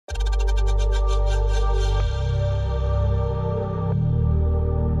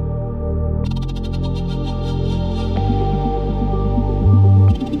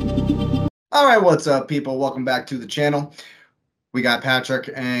All right, what's up, people? Welcome back to the channel. We got Patrick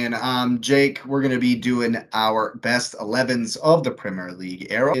and I'm Jake. We're going to be doing our best 11s of the Premier League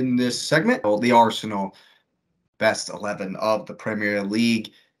era in this segment. The Arsenal best 11 of the Premier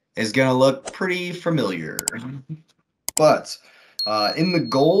League is going to look pretty familiar. But in the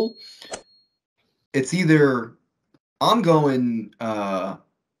goal, it's either I'm going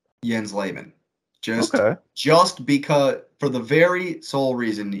Jens Lehmann. Okay. Just because, for the very sole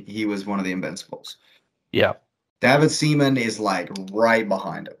reason he was one of the Invincibles. Yeah. David Seaman is like right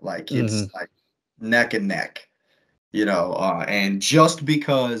behind him. Like it's Mhm. like neck and neck, and just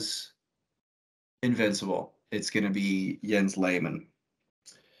because Invincible, it's gonna be Jens Lehmann.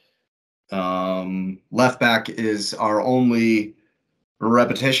 Left back is our only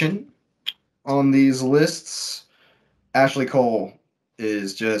repetition on these lists. Ashley Cole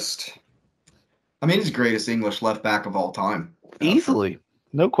is just, I mean, he's the greatest English left back of all time. Easily.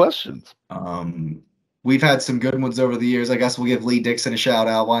 No questions. Um, we've had some good ones over the years. I guess we'll give Lee Dixon a shout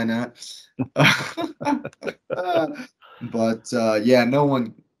out. Why not? Yeah, no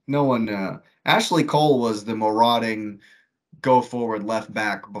one. Ashley Cole was the marauding go forward left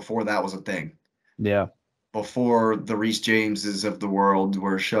back before that was a thing. Yeah. Before the Reece Jameses of the world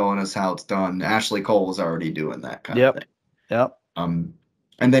were showing us how it's done, Ashley Cole was already doing that kind of Yep. thing. Yep. And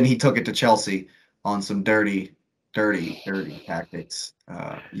then he took it to Chelsea on some dirty tactics,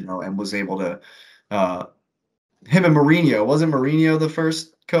 and was able to. Uh, him and Mourinho, wasn't Mourinho the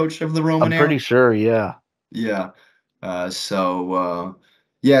first coach of the Roman I'm era? pretty sure, yeah. Yeah.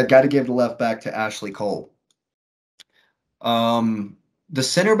 Yeah, got to give the left back to Ashley Cole. The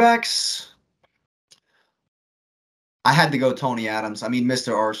center backs, I had to go Tony Adams. I mean,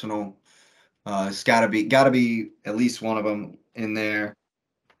 Mr. Arsenal. It's gotta be at least one of them in there.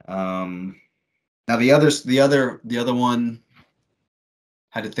 Um, Now the other one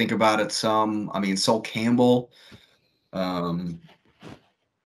had to think about it some. I mean, Sol Campbell. Um,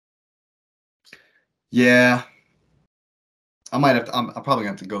 yeah, I'm probably gonna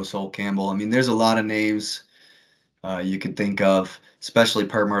have to go Sol Campbell. I mean, there's a lot of names you could think of, especially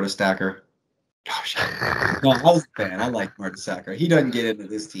Per Mertesacker. Gosh, no, I was a fan. I like Mertesacker. He doesn't get into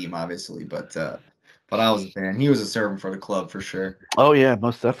this team, obviously, but I was a fan. He was a servant for the club for sure. Oh yeah,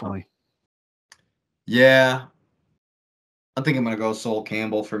 most definitely. Yeah, I think I'm gonna go Sol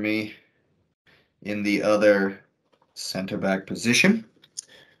Campbell for me in the other center back position.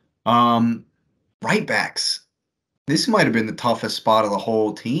 Um, right backs. This might have been the toughest spot of the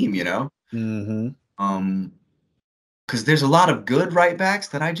whole team, you know? Mhm. Um, because there's a lot of good right backs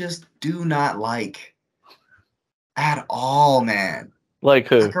that I just do not like at all, man. Like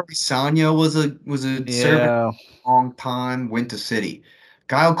who? Zachary Sanya was a servant Yeah. for a long time, went to City.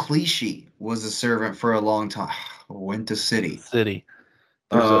 Kyle Clichy was a servant for a long time, went to City. City.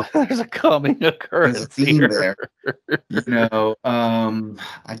 There's a Uh, there's a common there's a occurrence theme here. there, you know.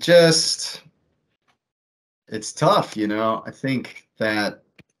 I just it's tough, you know. I think that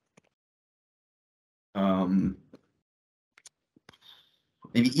um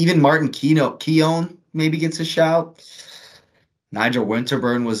maybe even Martin Keown maybe gets a shout. Nigel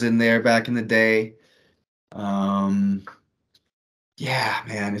Winterburn was in there back in the day. Um, yeah,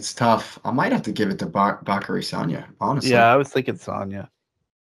 man, it's tough. I might have to give it to Bakary Sanya, Yeah, honestly. I was thinking Sonya.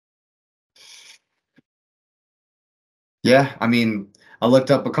 Yeah, I mean, I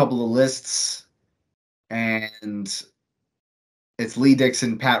looked up a couple of lists, and it's Lee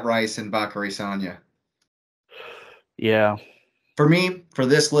Dixon, Pat Rice, and Bakary Sanya. Yeah. For me, for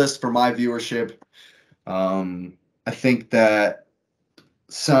this list, for my viewership, I think that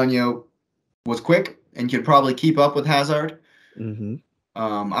Sanya was quick and could probably keep up with Hazard. Mhm.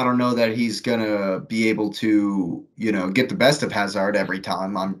 I don't know that he's gonna be able to, get the best of Hazard every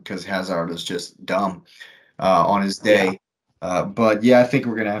time. Because Hazard is just dumb on his Yeah. day. But yeah, I think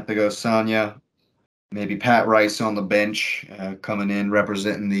we're gonna have to go Sanya, maybe Pat Rice on the bench, coming in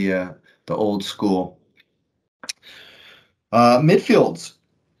representing the old school. Midfields.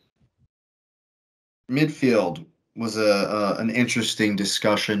 Midfield was an interesting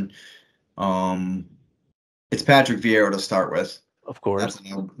discussion. Um, it's Patrick Vieira to start with. Of That's course.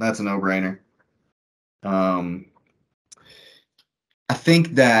 that's a no-brainer. Um, I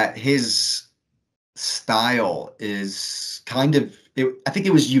think that his style is I think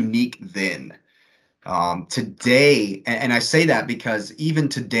it was unique then. Today, and I say that because even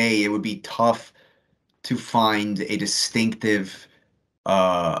today, it would be tough to find a distinctive,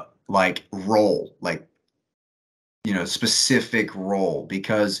 like role, like, specific role,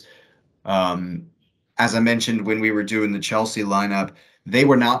 because, um, as I mentioned when we were doing the Chelsea lineup, they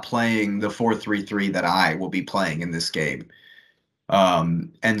were not playing the 4-3-3 that I will be playing in this game.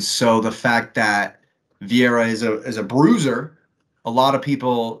 And so the fact that Vieira is a bruiser, a lot of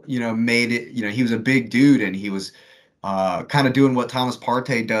people, made it, he was a big dude and he was kind of doing what Thomas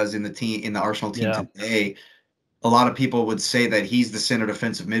Partey does in the Arsenal team Yeah. today. A lot of people would say that he's the center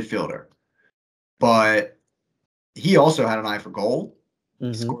defensive midfielder, but he also had an eye for goal. He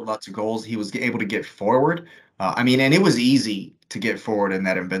Mm-hmm. scored lots of goals. He was able to get forward. And it was easy to get forward in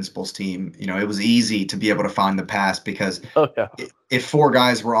that Invincibles team. It was easy to be able to find the pass because Oh yeah. if 4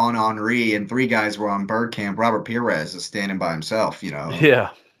 guys were on Henry and 3 guys were on Bergkamp, Robert Pires is standing by himself. Yeah.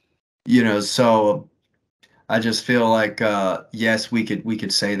 So I just feel like yes, we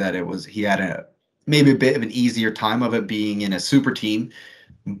could say that he had maybe a bit of an easier time of it being in a super team,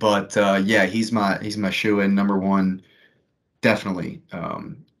 but yeah, he's my shoe-in number 1. Definitely,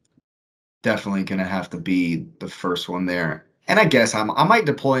 definitely gonna have to be the first one there. And I guess I might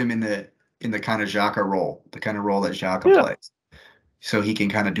deploy him in the kind of Xhaka role, the kind of role that Xhaka Yeah. plays, so he can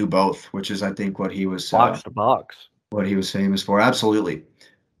kind of do both, which is I think what he was Box to box. famous for. Absolutely.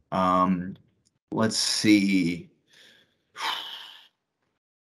 Let's see.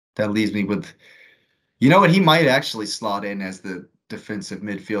 That leaves me with, what, he might actually slot in as the defensive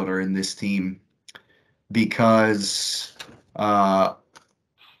midfielder in this team because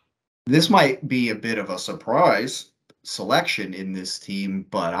this might be a bit of a surprise selection in this team,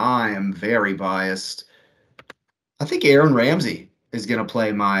 but I am very biased. I think Aaron Ramsey is going to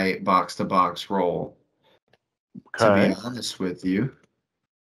play my box-to-box role, to be Okay. honest with you.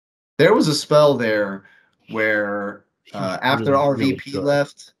 There was a spell there where after Really RVP good.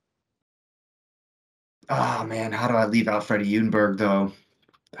 left, oh man, how do I leave out Freddie Ljungberg though?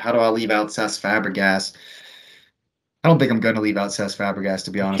 How do I leave out Cesc Fabregas? I don't think I'm going to leave out Cesc Fabregas,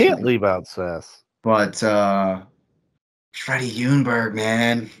 to be You honest with can't you. leave out Seth. But Freddie Ljungberg,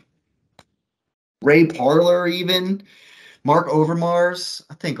 man. Ray Parler, even. Mark Overmars.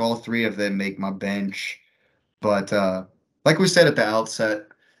 I think all 3 of them make my bench. But like we said at the outset,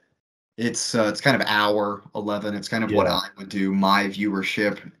 it's kind of hour 11. It's kind of what Yeah. I would do, my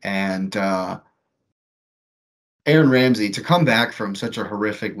viewership. And Aaron Ramsey, to come back from such a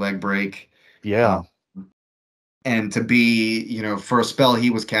horrific leg break. Yeah. And to be, for a spell, he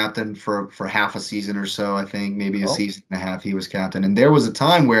was captain for half a season or so. I think maybe a Oh. season and a half he was captain. And there was a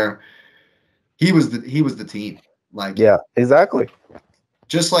time where he was the team. Like, Yeah. Exactly.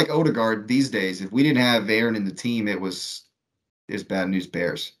 just like Odegaard these days, if we didn't have Aaron in the team, it's bad news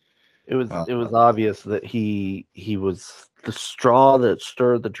bears. It was obvious that he was the straw that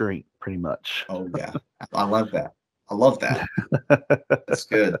stirred the drink, pretty much. Oh yeah, I love that. I love that. That's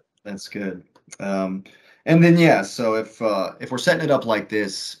good. That's good. And then yeah, so if we're setting it up like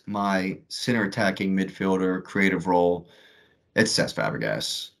this, my center attacking midfielder creative role, it's Cesc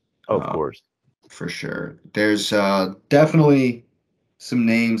Fabregas. Of course. For sure. There's definitely some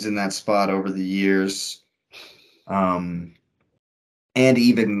names in that spot over the years. And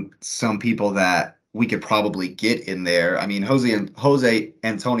even some people that we could probably get in there. I mean, Jose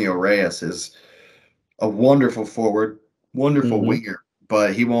Antonio Reyes is a wonderful forward, wonderful winger,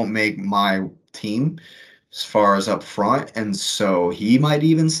 but he won't make my team as far as up front, and so he might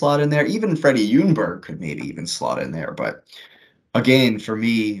even slot in there. Even Freddie Ljungberg could maybe even slot in there. But again, for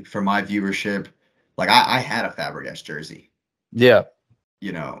me, for my viewership, like I had a Fabregas jersey. Yeah.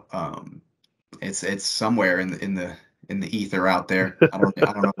 It's somewhere in the ether out there. I don't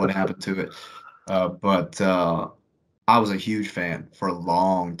know what happened to it. But I was a huge fan for a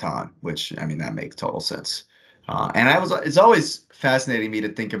long time, which I mean that makes total sense. And it's always fascinating me to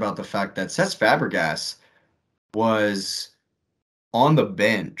think about the fact that Cesc Fabregas was on the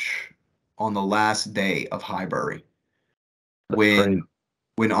bench on the last day of Highbury when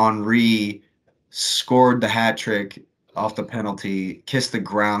Henri scored the hat trick off the penalty, kissed the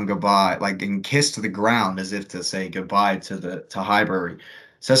ground goodbye, and kissed the ground as if to say goodbye to Highbury.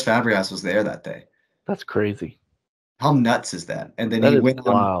 Cesc Fabregas was there that day. That's crazy. How nuts is that? And then That he is went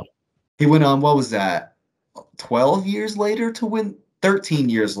on. wild. He went on. What was that? 12 years later to win. 13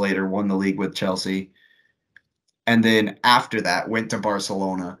 years later, won the league with Chelsea. And then after that, went to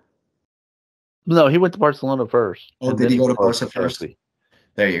Barcelona. No, he went to Barcelona first. Oh, and did then he go to played Barca for first? Chelsea.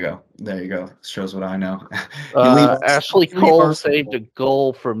 There you go. There you go. Shows what I know. Ashley Cole saved a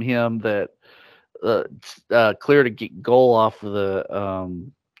goal from him that cleared a goal off of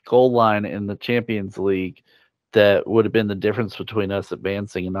the goal line in the Champions League that would have been the difference between us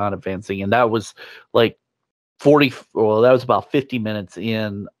advancing and not advancing. And that was like that was about 50 minutes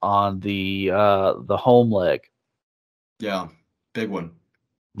in on the home leg. Yeah, big one.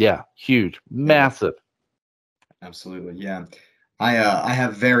 Yeah, huge, massive. Absolutely, yeah. I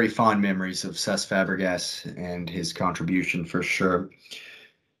have very fond memories of Cesc Fabregas and his contribution for sure.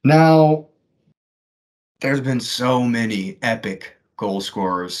 Now, there's been so many epic goal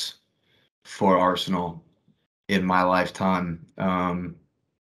scorers for Arsenal in my lifetime.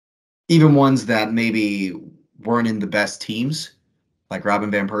 Even ones that maybe weren't in the best teams, like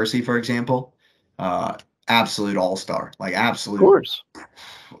Robin Van Persie, for example. Absolute all-star, like Of absolute course.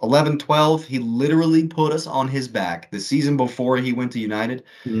 11, 12. He literally put us on his back. The season before he went to United,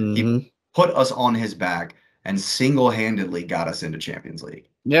 he Hmm. put us on his back and single-handedly got us into Champions League.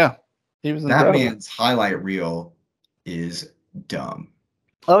 Yeah, he was That incredible. man's highlight reel is dumb.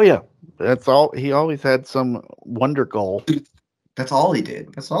 Oh yeah, that's all. He always had some wonder goal. That's all he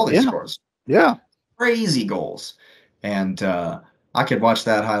did. That's all he Yeah. scores. Yeah. Crazy goals. And I could watch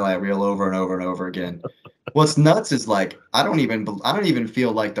that highlight reel over and over and over again. What's nuts is like I don't even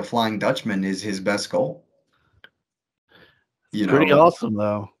feel like the Flying Dutchman is his best goal. You know, Pretty like awesome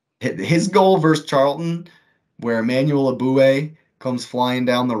though. his goal versus Charlton, where Emmanuel Abue comes flying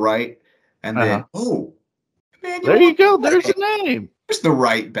down the right, and then There Emmanuel you go. Abue, There's the name. there's the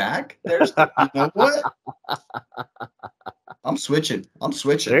right back. There's the, you know what? I'm switching.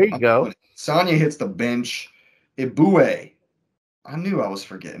 There you go. Sonya hits the bench. Abue. I knew I was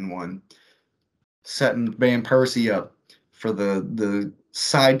forgetting one. Setting Van Persie up for the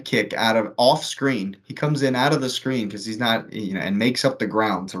sidekick out of off screen. He comes in out of the screen because he's not, and makes up the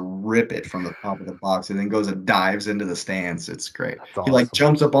ground to rip it from the top of the box, and then goes and dives into the stands. It's great. That's He like awesome.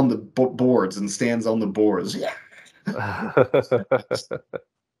 jumps up on the boards and stands on the boards. Yeah.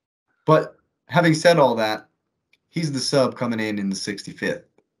 But having said all that, he's the sub coming in the 65th.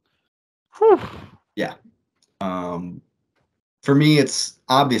 Whew. Yeah. For me, it's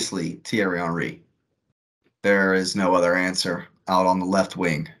obviously Thierry Henry. There is no other answer out on the left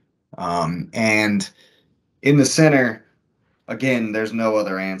wing. And in the center, again, there's no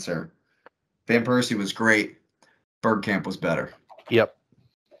other answer. Van Persie was great. Bergkamp was better. Yep.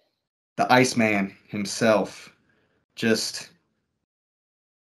 The Iceman himself, just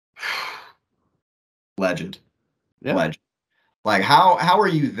legend. Yeah. Legend. Like how are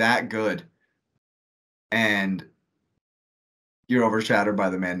you that good and you're overshadowed by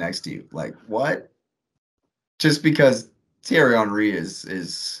the man next to you? Like what? Just because Thierry Henry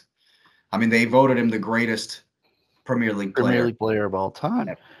is I mean, they voted him the greatest Premier League player of all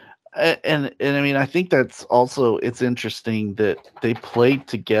time. And I mean, I think that's also, it's interesting that they played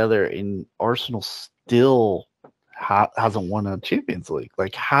together and Arsenal still hasn't won a Champions League.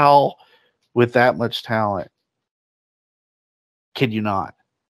 Like how, with that much talent, can you not?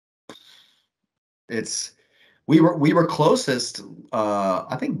 We were closest.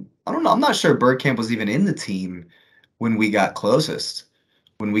 I think I don't know. I'm not sure Bergkamp was even in the team when we got closest.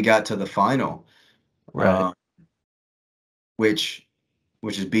 When we got to the final, Right. which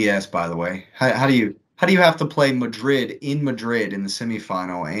is BS, by the way. How do you have to play Madrid in the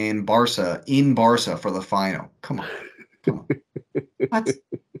semifinal and Barca in Barca for the final? Come on. What?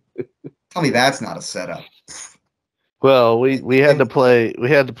 Tell me that's not a setup. Well, we had to play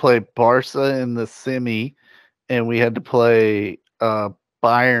Barca in the semi, and we had to play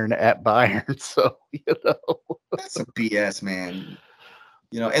Bayern at Bayern. So That's a BS, man.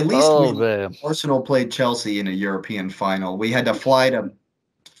 At least Arsenal played Chelsea in a European final. We had to fly to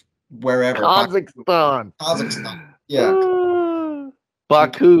wherever. Kazakhstan. Yeah.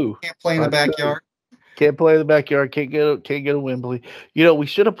 Baku. Can't play in the backyard. Can't play in the backyard. Can't get a Wembley. We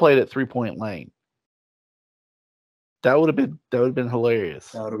should have played at 3 Point Lane. That would have been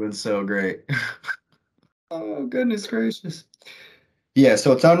hilarious. That would have been so great. Oh goodness gracious. Yeah,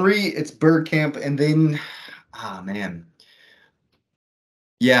 so it's Henry, it's Bergkamp, and then man.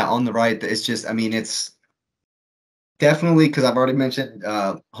 Yeah, on the right, it's just it's definitely because I've already mentioned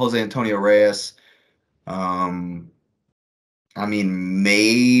Jose Antonio Reyes.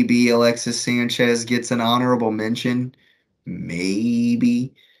 Maybe Alexis Sanchez gets an honorable mention.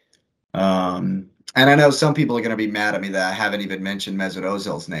 Maybe. And I know some people are going to be mad at me that I haven't even mentioned Mesut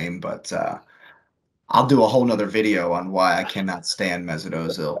Ozil's name, but I'll do a whole nother video on why I cannot stand Mesut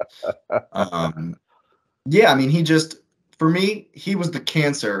Ozil. Yeah, for me, he was the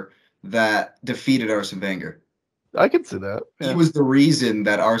cancer that defeated Arsene Wenger. I can see that. Yeah. He was the reason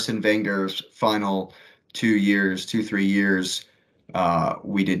that Arsene Wenger's final 3 years,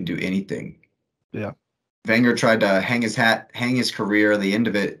 we didn't do anything. Yeah. Wenger tried to hang his career, the end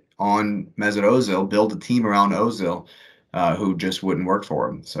of it, on Mesut Ozil, build a team around Ozil, who just wouldn't work for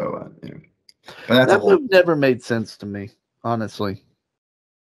him. So, but that move never made sense to me, honestly.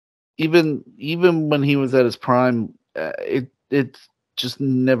 Even when he was at his prime, it just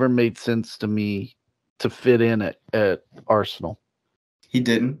never made sense to me to fit in at Arsenal. He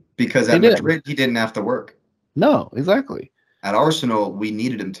didn't, because He at didn't. Madrid he didn't have to work. No, exactly. At Arsenal, we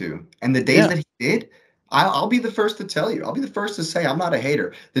needed him to. And the days that he did, I'll be the first to tell you. I'll be the first to say I'm not a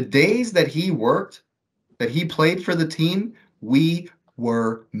hater. The days that he worked, that he played for the team, we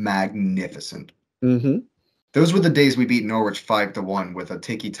were magnificent. Mm-hmm. Those were the days we beat Norwich 5-1 with a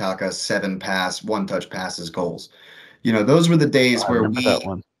tiki-taka, 7-pass, one-touch passes goals. You know, those were the days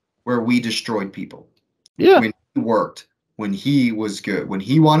where we destroyed people. Yeah. When he worked, when he was good, when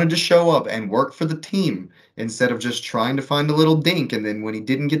he wanted to show up and work for the team instead of just trying to find a little dink, and then when he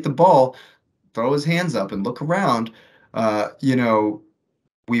didn't get the ball, throw his hands up and look around. You know,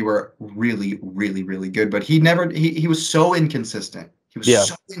 we were really, really, really good. But he was so inconsistent. He was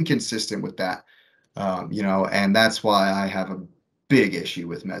so inconsistent with that. You know, and that's why I have a big issue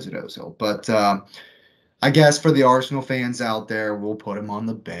with Mesut Ozil. But I guess for the Arsenal fans out there, we'll put him on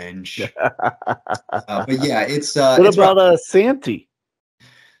the bench. But yeah, it's what about Santi?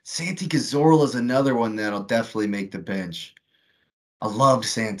 Santi Cazorla is another one that'll definitely make the bench. I loved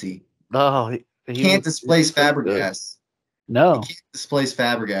Santi. Oh, he can't displace Fabregas. No, he can't displace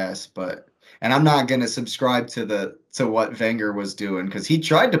Fabregas, and I'm not going to subscribe to what Wenger was doing, because he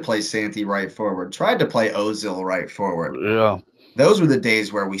tried to play Santi right forward, tried to play Ozil right forward. Yeah, those were the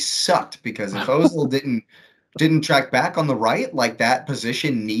days where we sucked, because if Ozil didn't track back on the right like that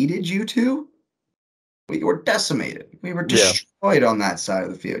position needed you to, we were decimated. We were destroyed on that side of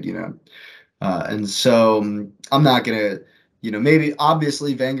the field, you know. And so I'm not gonna, you know, maybe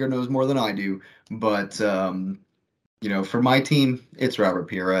obviously Wenger knows more than I do, but you know, for my team, it's Robert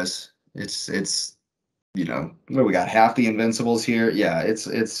Pires. It's you know, what we got, half the Invincibles here. Yeah,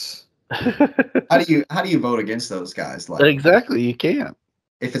 it's how do you vote against those guys? Like, exactly, you can't.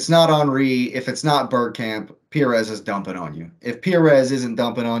 If it's not Henry, if it's not Bergkamp, Pires is dumping on you. If Pires isn't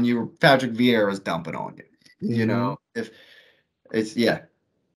dumping on you, Patrick Vieira is dumping on you. Mm-hmm. You know, if it's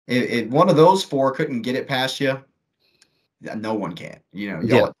if one of those four couldn't get it past you, no one can. You know,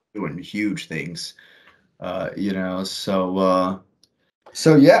 y'all are doing huge things. You know, so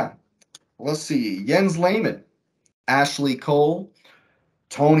yeah. Let's see. Jens Lehmann, Ashley Cole,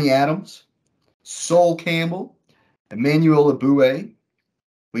 Tony Adams, Sol Campbell, Emmanuel Abue.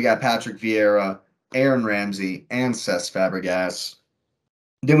 We got Patrick Vieira, Aaron Ramsey, and Cesc Fabregas.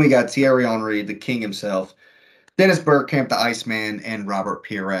 Then we got Thierry Henry, the king himself, Dennis Bergkamp, the Iceman, and Robert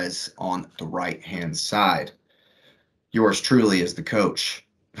Pires on the right-hand side. Yours truly is the coach.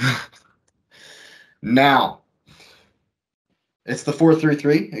 Now, it's the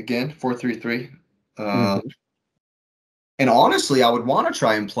 4-3-3 again, 4-3-3. And honestly, I would want to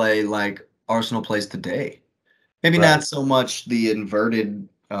try and play like Arsenal plays today. Maybe not so much the inverted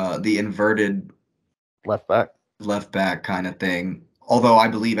left back kind of thing. Although I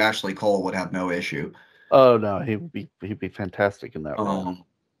believe Ashley Cole would have no issue. Oh no, he'd be fantastic in that role.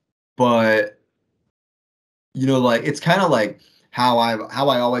 But you know, like, it's kind of like how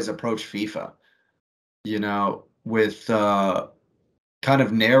I always approach FIFA. You know, with kind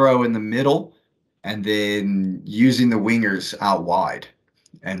of narrow in the middle, and then using the wingers out wide.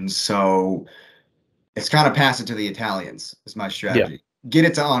 And so it's kind of pass it to the Italians is my strategy. Yeah. Get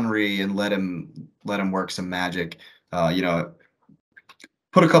it to Henry and let him work some magic. You know,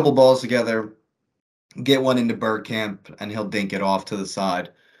 put a couple balls together, get one into Bergkamp, and he'll dink it off to the side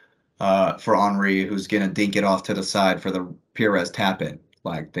for Henry, who's going to dink it off to the side for the Pires tap in,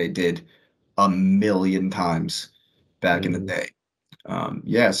 like they did a million times back in the day.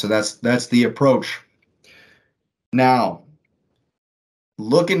 Yeah, so that's the approach. Now,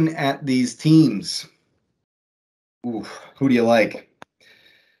 looking at these teams, who do you like?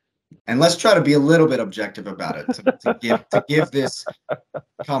 And let's try to be a little bit objective about it to give this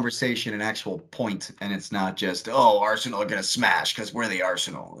conversation an actual point, and it's not just, oh, Arsenal are gonna smash because we're the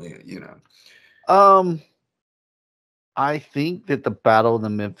Arsenal, you know. I think that the battle in the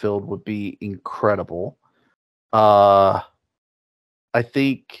midfield would be incredible. I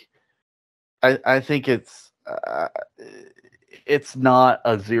think it's not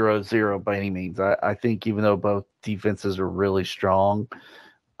a 0-0 by any means. I think even though both defenses are really strong,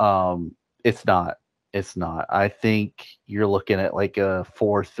 it's not. I think you're looking at like a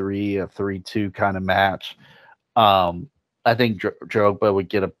 4-3, a 3-2 kind of match. I think Drogba would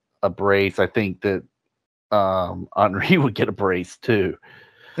get a brace. I think that Henry would get a brace too.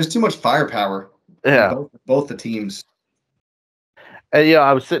 There's too much firepower. Yeah, both the teams. And yeah,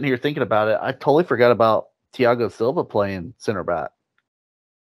 I was sitting here thinking about it. I totally forgot about Thiago Silva playing center back.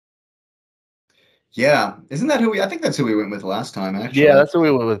 Yeah, isn't that I think that's who we went with last time, actually. Yeah, that's who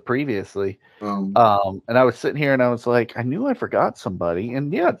we went with previously. And I was sitting here and I was like, I knew I forgot somebody.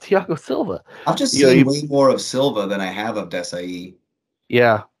 And yeah, Thiago Silva. I've just seen way more of Silva than I have of Desai.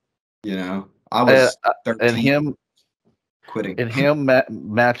 Yeah. You know, I was and 13 him quitting. and him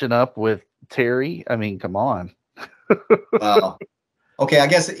matching up with Terry. I mean, come on. Wow. Okay, I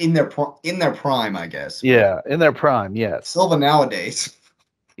guess in their prime, I guess. Yeah, in their prime, yes. Silva nowadays.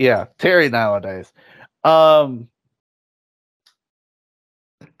 Yeah, Terry nowadays. I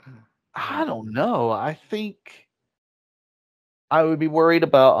don't know. I think I would be worried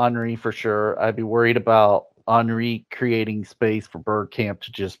about Henry for sure. I'd be worried about Henry creating space for Bergkamp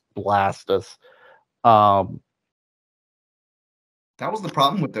to just blast us. That was the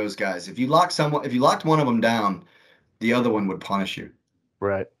problem with those guys. If you locked one of them down, the other one would punish you.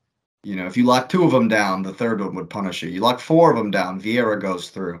 Right. You know, if you lock two of them down, the third one would punish you. You lock four of them down, Vieira goes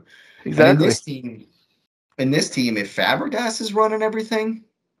through. Exactly. And in this team, if Fabregas is running everything,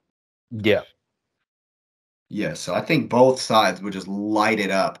 yeah. Yeah, so I think both sides would just light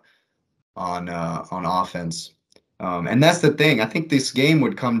it up on offense. And that's the thing. I think this game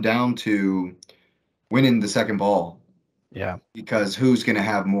would come down to winning the second ball. Yeah. Because who's going to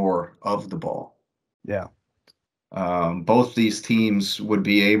have more of the ball? Yeah. Both these teams would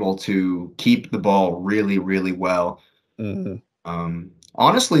be able to keep the ball really, really well.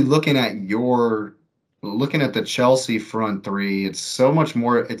 Honestly, looking at the Chelsea front three, it's so much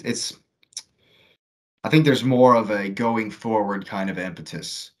more. It's I think there's more of a going forward kind of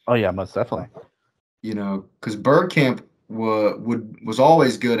impetus. Oh yeah, most definitely. You know, because Bergkamp was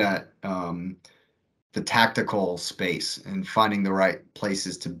always good at the tactical space and finding the right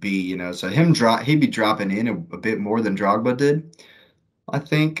places to be. You know, so he'd be dropping in a bit more than Drogba did, I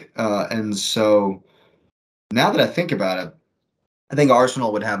think. And so now that I think about it, I think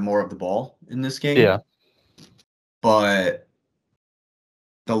Arsenal would have more of the ball in this game. Yeah. But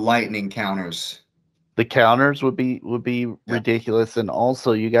the lightning counters. The counters would be ridiculous, and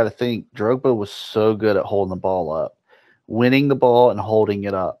also you got to think Drogba was so good at holding the ball up, winning the ball and holding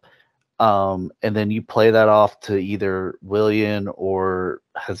it up, and then you play that off to either Willian or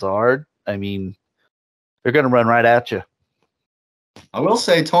Hazard. I mean, they're going to run right at you. I will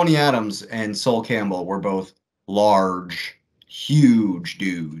say Tony Adams and Sol Campbell were both large, huge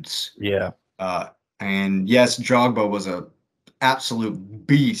dudes. Yeah. And yes, Drogba was a absolute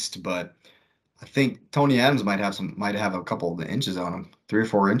beast, but I think Tony Adams might have a couple of inches on him, 3 or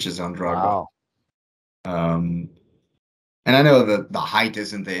 4 inches on Drogba. Wow. And I know that the height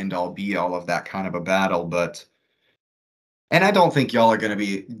isn't the end all be all of that kind of a battle, and I don't think y'all are going to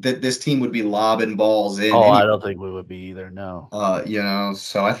be that this team would be lobbing balls in. Oh, I don't think we would be either. No. You know,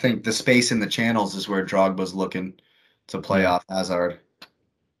 so I think the space in the channels is where Drogba's looking to play off Hazard.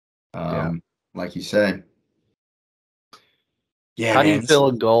 Like you say. Yeah. How do you feel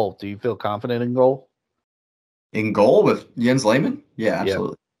in goal? Do you feel confident in goal? In goal with Jens Lehmann? Yeah,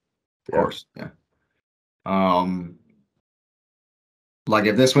 absolutely. Of course. Yeah. Like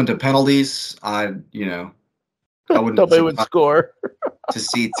if this went to penalties, I wouldn't. Nobody would score. to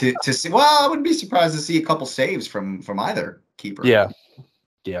see. Well, I wouldn't be surprised to see a couple saves from either keeper. Yeah.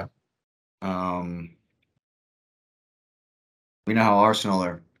 We know how Arsenal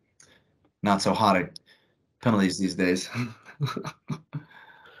are not so hot at penalties these days.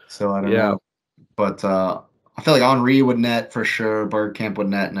 So I don't know. But I feel like Henry would net for sure. Bergkamp would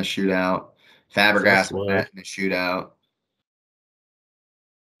net in a shootout. Fabregas would net in a shootout.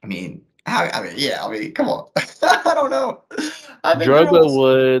 I mean, come on. I don't know. I think Drogba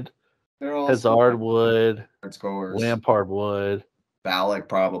would. Hazard would. Lampard would. Ballack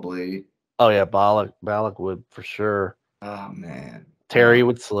probably. Oh yeah, Ballack would for sure. Oh man. Terry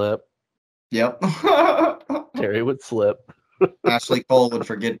would slip. Yep. Terry would slip. Ashley Cole would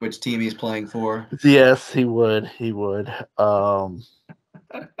forget which team he's playing for. Yes, he would. He would.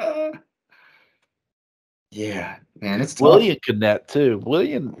 Yeah, man, it's tough. Willian could net too.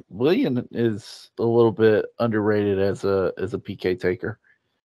 Willian is a little bit underrated as a PK taker.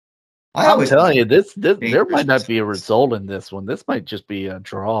 I'm telling you, this there might not be a result in this one. This might just be a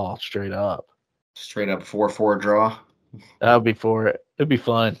draw straight up. Straight up 4-4 draw. That would be for it. It'd be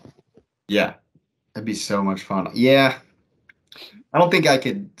fun. Yeah, that'd be so much fun. Yeah, I don't think I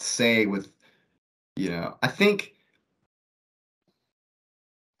could say with, I think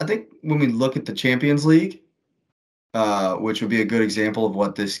when we look at the Champions League, which would be a good example of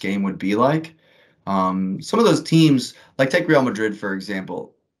what this game would be like. Some of those teams, like take Real Madrid for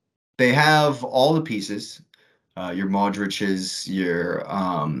example, they have all the pieces. Your Modric's, your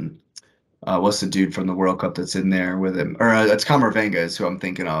what's the dude from the World Cup that's in there with him? Or it's Camavinga is who I'm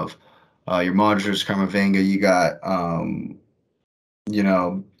thinking of. Your Modric, Camavinga. You got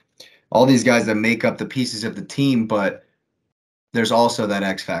all these guys that make up the pieces of the team, but there's also that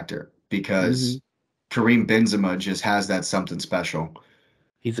X factor because Karim Benzema just has that something special.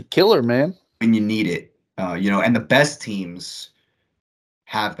 He's a killer, man. When you need it, and the best teams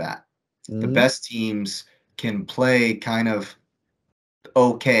have that. The best teams can play kind of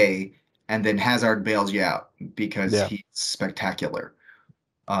okay, and then Hazard bails you out because he's spectacular.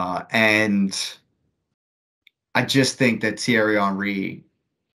 And I just think that Thierry Henry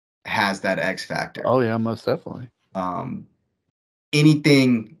has that X factor. Oh yeah, most definitely.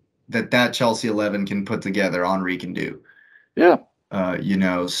 Anything that Chelsea 11 can put together, Henry can do. Yeah.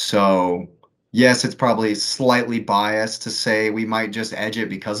 So yes, it's probably slightly biased to say we might just edge it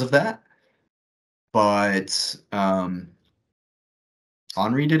because of that. But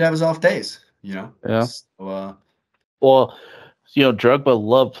Henry did have his off days, Yeah. So, well, Drogba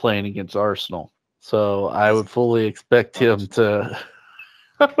loved playing against Arsenal, so I would fully expect him to.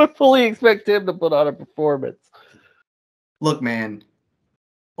 I would fully expect him to put on a performance. Look, man,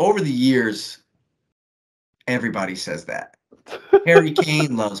 over the years, everybody says that. Harry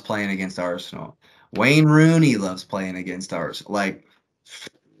Kane loves playing against Arsenal. Wayne Rooney loves playing against Arsenal. Like,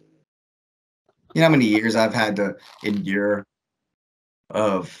 how many years I've had to endure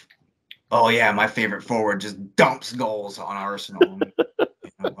of, oh yeah, my favorite forward just dumps goals on Arsenal.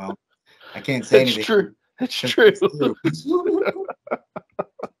 Well, I can't say anything. True. It's true.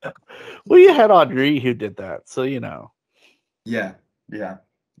 Well, you had Henry who did that, so Yeah,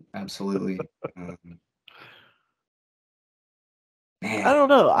 absolutely. Man. I don't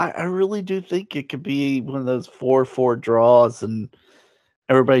know. I really do think it could be one of those 4-4 draws, and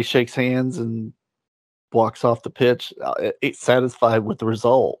everybody shakes hands and walks off the pitch. It's satisfied with the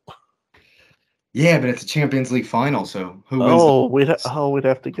result. Yeah, but it's a Champions League final, so who wins? We'd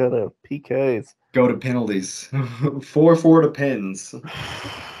have to go to PKs. Go to penalties. 4-4 to pins.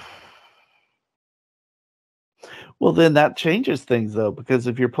 Well, then that changes things, though, because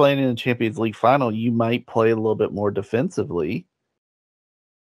if you're playing in a Champions League final, you might play a little bit more defensively.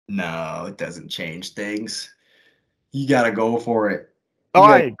 No, it doesn't change things. You got to go for it.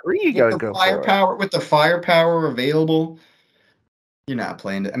 I agree. You got to go for it. With the firepower available, you're not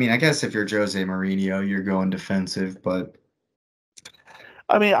playing. I mean, I guess if you're Jose Mourinho, you're going defensive, but.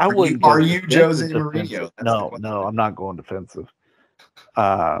 I mean, I wouldn't. Are you Jose Mourinho? No, I'm not going defensive.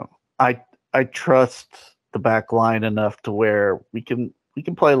 I trust the back line enough to where we can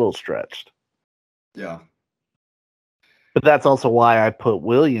play a little stretched. Yeah. But that's also why I put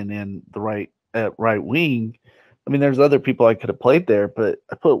Willian in the right wing. I mean, there's other people I could have played there, but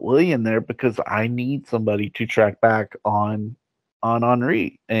I put Willian there because I need somebody to track back on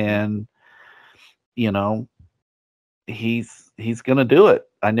Henry, and he's gonna do it.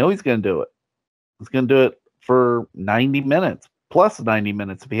 I know he's gonna do it. He's gonna do it for 90 minutes plus 90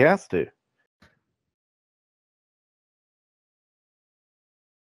 minutes if he has to.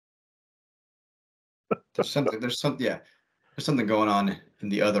 There's something going on in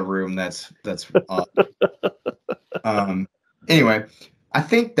the other room that's odd. Anyway, I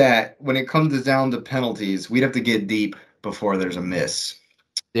think that when it comes down to penalties, we'd have to get deep before there's a miss.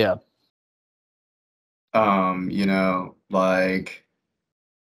 Yeah. Like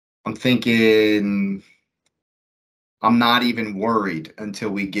I'm thinking I'm not even worried until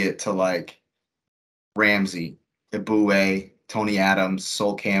we get to like Ramsey, Eboué, Tony Adams,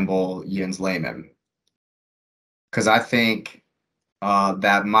 Sol Campbell, Jens Lehmann. Because I think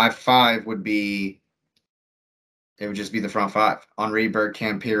that my five would just be the front five. Henry,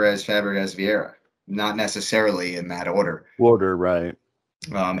 Bergkamp, Pires, Fabregas, Vieira. Not necessarily in that order. Right.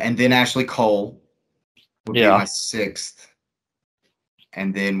 And then Ashley Cole would be my sixth.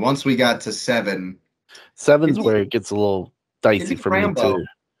 And then once we got to seven's where it gets a little dicey for me too.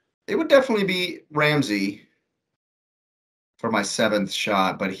 It would definitely be Ramsey for my seventh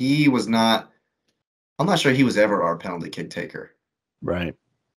shot, but he was not. I'm not sure he was ever our penalty kick taker. Right.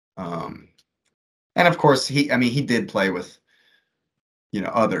 And of course he did play with,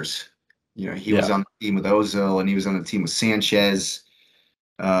 others. He was on the team with Ozil and he was on the team with Sanchez.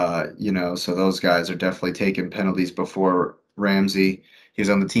 So those guys are definitely taking penalties before Ramsey. He was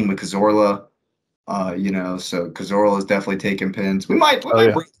on the team with Cazorla. So Cazorla is definitely taking pins. We might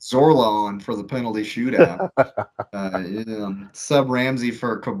bring Cazorla on for the penalty shootout. Sub Ramsey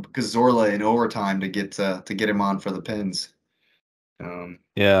for Cazorla in overtime to get him on for the pins.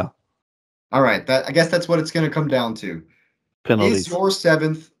 Yeah. All right. I guess that's what it's going to come down to. Penalties. Is your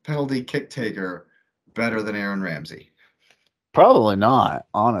seventh penalty kick taker better than Aaron Ramsey? Probably not,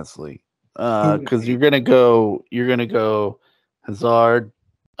 honestly. Because you're gonna go Hazard,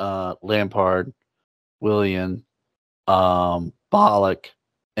 Lampard, Willian, Ballack,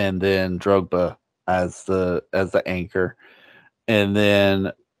 and then Drogba as the anchor, and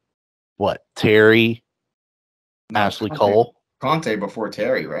then what? Terry, Ashley Cole. Conte before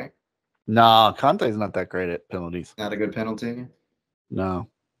Terry, right? No, Conte's not that great at penalties. Not a good penalty. No.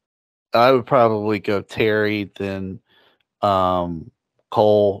 I would probably go Terry, then Cole,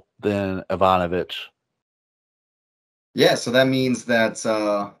 then Ivanovic. Yeah, so that means that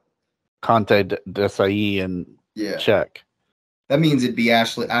Conte, Desai, and Czech. That means it'd be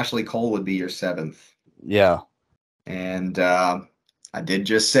Ashley Cole would be your 7th. Yeah. And I did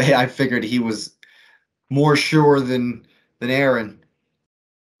just say I figured he was more sure than Aaron.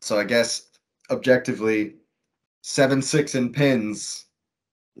 So I guess objectively 7-6 in pins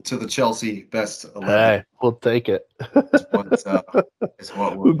to the Chelsea best 11. Hey, we'll take it. Is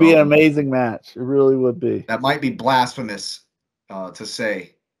what would be an amazing match. It really would be. That might be blasphemous to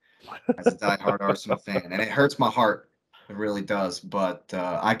say as a diehard Arsenal fan, and it hurts my heart. It really does. But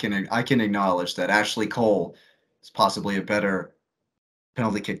I can acknowledge that Ashley Cole is possibly a better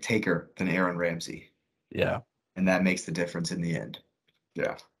penalty kick taker than Aaron Ramsey. Yeah, and that makes the difference in the end.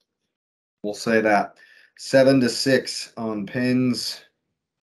 Yeah, we'll say that 7-6 on pins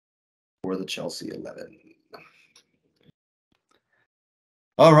for the Chelsea 11.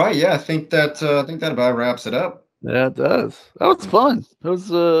 All right, yeah, I think that about wraps it up. Yeah, it does. That was fun. It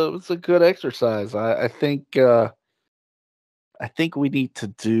was a good exercise. I think we need to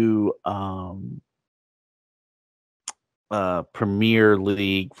do Premier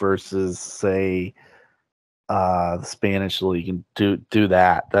League versus say the Spanish League and do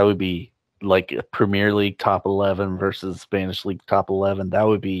that. That would be like a Premier League top 11 versus Spanish League top 11.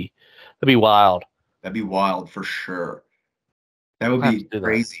 That'd be wild. That'd be wild for sure. That would be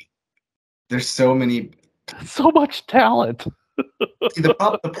crazy. There's so much talent. See,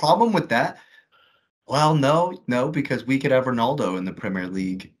 the problem with that, well, no, because we could have Ronaldo in the Premier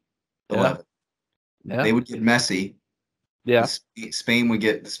League 11. Yeah. They would get Messi. Yeah. The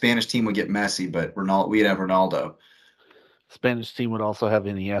Spanish team would get Messi, but we'd have Ronaldo. Spanish team would also have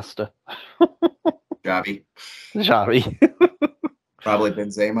Iniesta. Xavi. Probably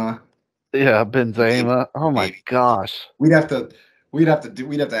Benzema. Yeah, Benzema. Oh my gosh. We'd have to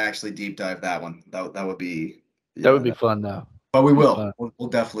actually deep dive that one. That would be that would be fun though. But we will. We'll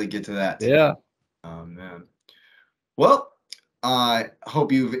definitely get to that. Yeah. Oh man. Well, I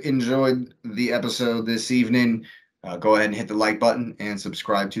hope you've enjoyed the episode this evening. Go ahead and hit the like button and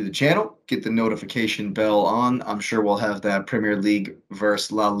subscribe to the channel. Get the notification bell on. I'm sure we'll have that Premier League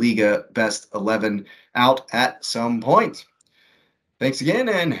versus La Liga best 11 out at some point. Thanks again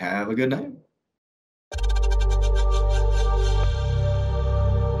and have a good night.